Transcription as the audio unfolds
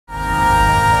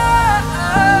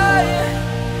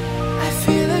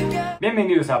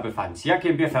Bienvenidos a Apple Fans. Ya que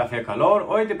empieza a hacer calor,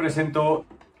 hoy te presento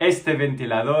este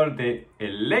ventilador de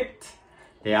Elect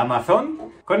de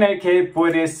Amazon, con el que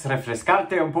puedes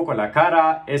refrescarte un poco la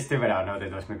cara este verano de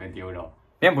 2021.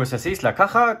 Bien, pues así es la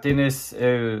caja. Tienes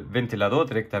el ventilador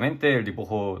directamente, el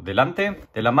dibujo delante,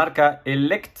 de la marca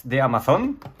Elect de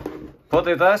Amazon. Por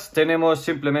detrás tenemos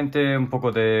simplemente un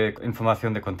poco de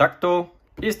información de contacto.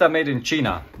 Y está made in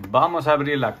China. Vamos a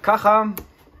abrir la caja.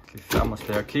 Quitamos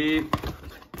de aquí.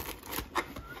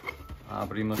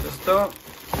 Abrimos esto.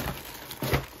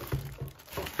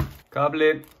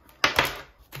 Cable.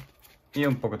 Y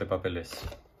un poco de papeles.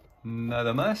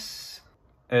 Nada más.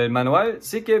 El manual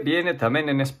sí que viene también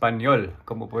en español,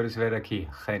 como puedes ver aquí.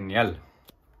 Genial.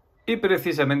 Y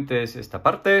precisamente es esta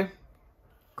parte,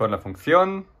 con la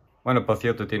función. Bueno, por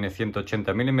cierto, tiene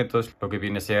 180 milímetros, lo que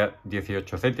viene a ser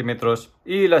 18 centímetros.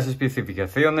 Y las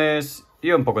especificaciones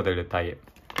y un poco de detalle.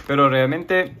 Pero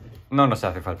realmente no nos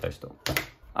hace falta esto.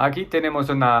 Aquí tenemos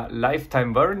una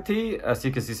Lifetime Warranty,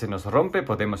 así que si se nos rompe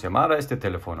podemos llamar a este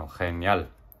teléfono. Genial.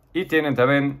 Y tienen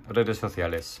también redes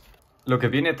sociales. Lo que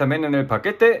viene también en el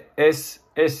paquete es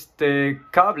este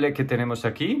cable que tenemos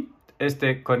aquí,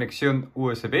 este conexión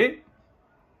USB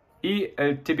y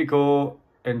el típico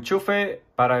enchufe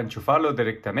para enchufarlo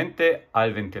directamente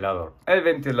al ventilador. El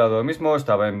ventilador mismo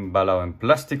estaba embalado en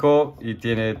plástico y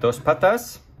tiene dos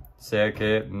patas, o sea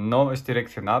que no es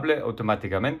direccionable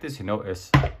automáticamente, sino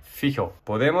es fijo.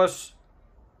 Podemos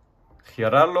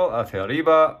girarlo hacia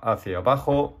arriba, hacia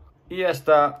abajo y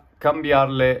hasta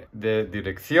cambiarle de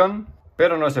dirección,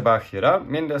 pero no se va a girar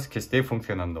mientras que esté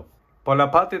funcionando. Por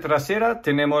la parte trasera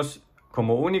tenemos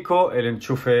como único el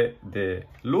enchufe de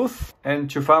luz.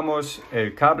 Enchufamos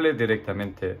el cable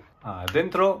directamente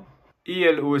adentro y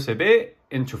el USB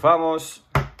enchufamos,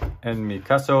 en mi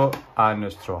caso, a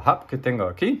nuestro hub que tengo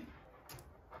aquí.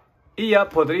 Y ya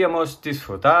podríamos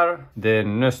disfrutar de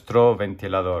nuestro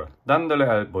ventilador, dándole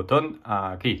al botón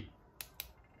aquí.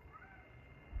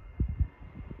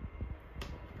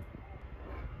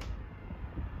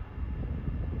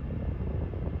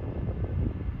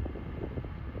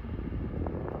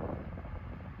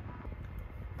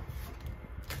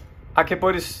 ¿A qué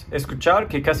puedes escuchar?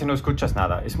 Que casi no escuchas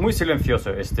nada. Es muy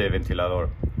silencioso este ventilador.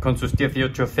 Con sus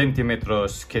 18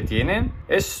 centímetros que tiene,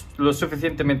 es lo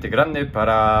suficientemente grande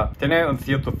para tener un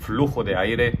cierto flujo de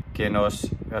aire que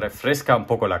nos refresca un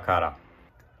poco la cara.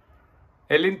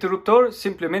 El interruptor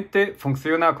simplemente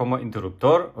funciona como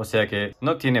interruptor, o sea que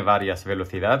no tiene varias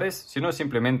velocidades, sino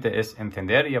simplemente es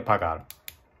encender y apagar.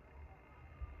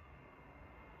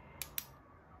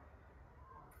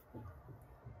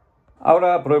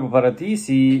 Ahora pruebo para ti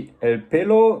si el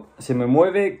pelo se me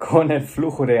mueve con el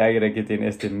flujo de aire que tiene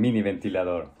este mini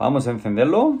ventilador. Vamos a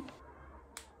encenderlo.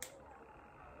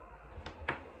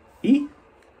 Y...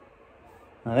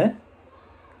 a ver.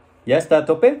 ¿Ya está a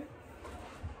tope?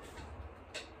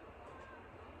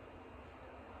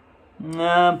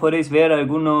 Podéis ver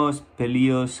algunos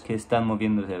pelillos que están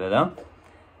moviéndose, ¿verdad?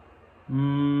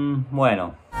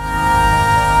 Bueno.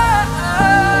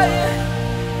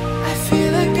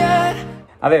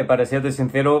 A ver, para serte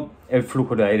sincero, el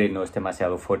flujo de aire no es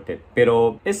demasiado fuerte,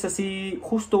 pero es así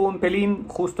justo un pelín,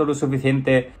 justo lo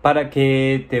suficiente para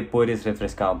que te puedes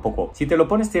refrescar un poco. Si te lo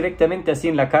pones directamente así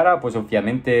en la cara, pues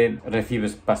obviamente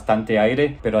recibes bastante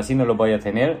aire, pero así no lo voy a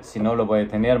tener, sino lo voy a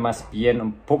tener más bien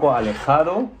un poco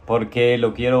alejado, porque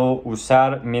lo quiero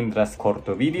usar mientras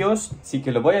corto vídeos, así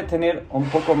que lo voy a tener un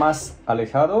poco más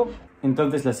alejado.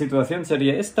 Entonces la situación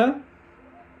sería esta.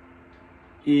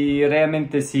 Y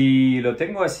realmente si lo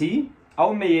tengo así,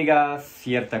 aún me llega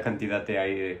cierta cantidad de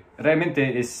aire.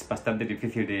 Realmente es bastante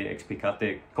difícil de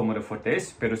explicarte cómo de fuerte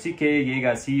es, pero sí que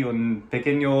llega así un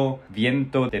pequeño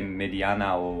viento de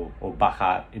mediana o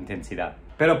baja intensidad.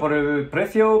 Pero por el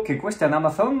precio que cuesta en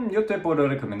Amazon, yo te puedo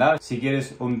recomendar si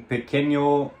quieres un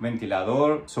pequeño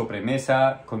ventilador sobre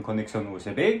mesa con conexión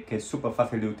USB, que es súper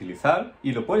fácil de utilizar,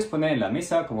 y lo puedes poner en la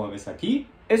mesa como ves aquí.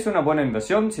 Es una buena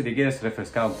inversión si te quieres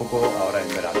refrescar un poco ahora en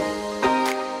verano.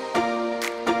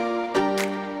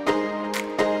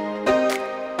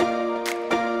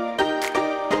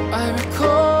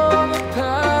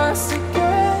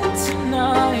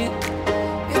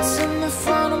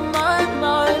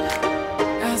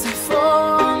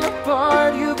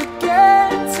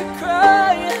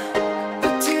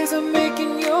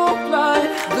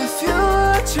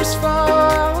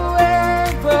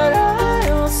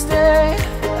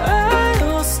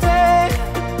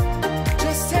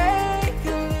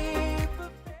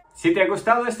 Si te ha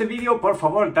gustado este vídeo, por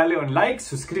favor dale un like,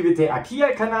 suscríbete aquí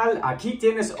al canal, aquí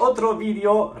tienes otro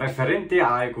vídeo referente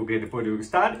a algo que te puede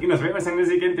gustar y nos vemos en el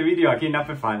siguiente vídeo aquí en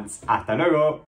Apple Fans. ¡Hasta luego!